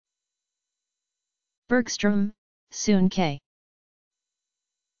Bergstrom, Sune K.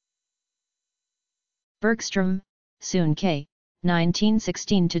 Bergstrom, Sune K,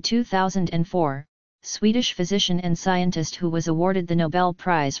 1916 to 2004, Swedish physician and scientist who was awarded the Nobel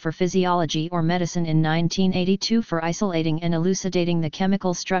Prize for Physiology or Medicine in 1982 for isolating and elucidating the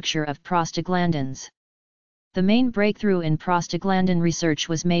chemical structure of prostaglandins. The main breakthrough in prostaglandin research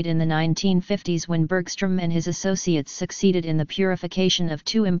was made in the 1950s when Bergstrom and his associates succeeded in the purification of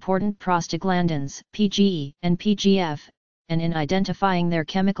two important prostaglandins, PGE and PGF, and in identifying their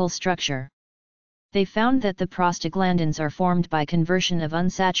chemical structure. They found that the prostaglandins are formed by conversion of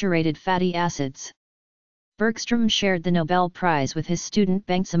unsaturated fatty acids. Bergstrom shared the Nobel Prize with his student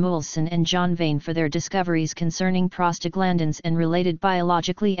Bengt Samuelsson and Vane for their discoveries concerning prostaglandins and related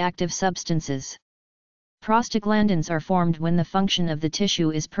biologically active substances. Prostaglandins are formed when the function of the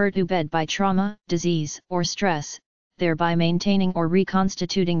tissue is perturbed by trauma, disease, or stress, thereby maintaining or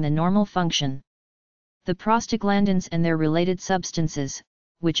reconstituting the normal function. The prostaglandins and their related substances,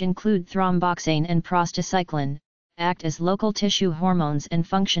 which include thromboxane and prostacyclin, act as local tissue hormones and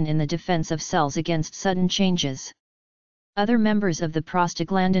function in the defense of cells against sudden changes. Other members of the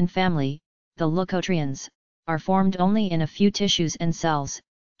prostaglandin family, the leukotrienes, are formed only in a few tissues and cells,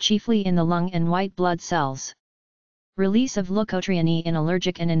 chiefly in the lung and white blood cells. Release of leukotriene in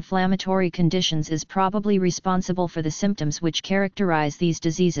allergic and inflammatory conditions is probably responsible for the symptoms which characterize these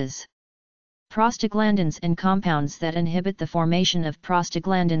diseases. Prostaglandins and compounds that inhibit the formation of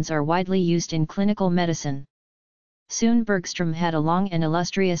prostaglandins are widely used in clinical medicine. Sune Bergstrãm had a long and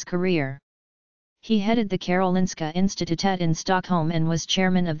illustrious career. He headed the Karolinska Institutet in Stockholm and was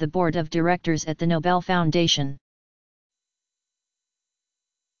chairman of the board of directors at the Nobel Foundation.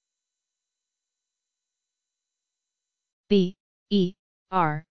 B, E,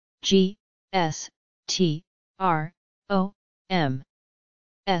 R, G, S, T, R, O, M,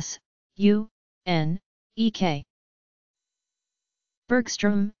 S, U, N, E K.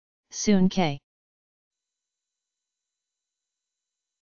 Bergstrom, Sune K.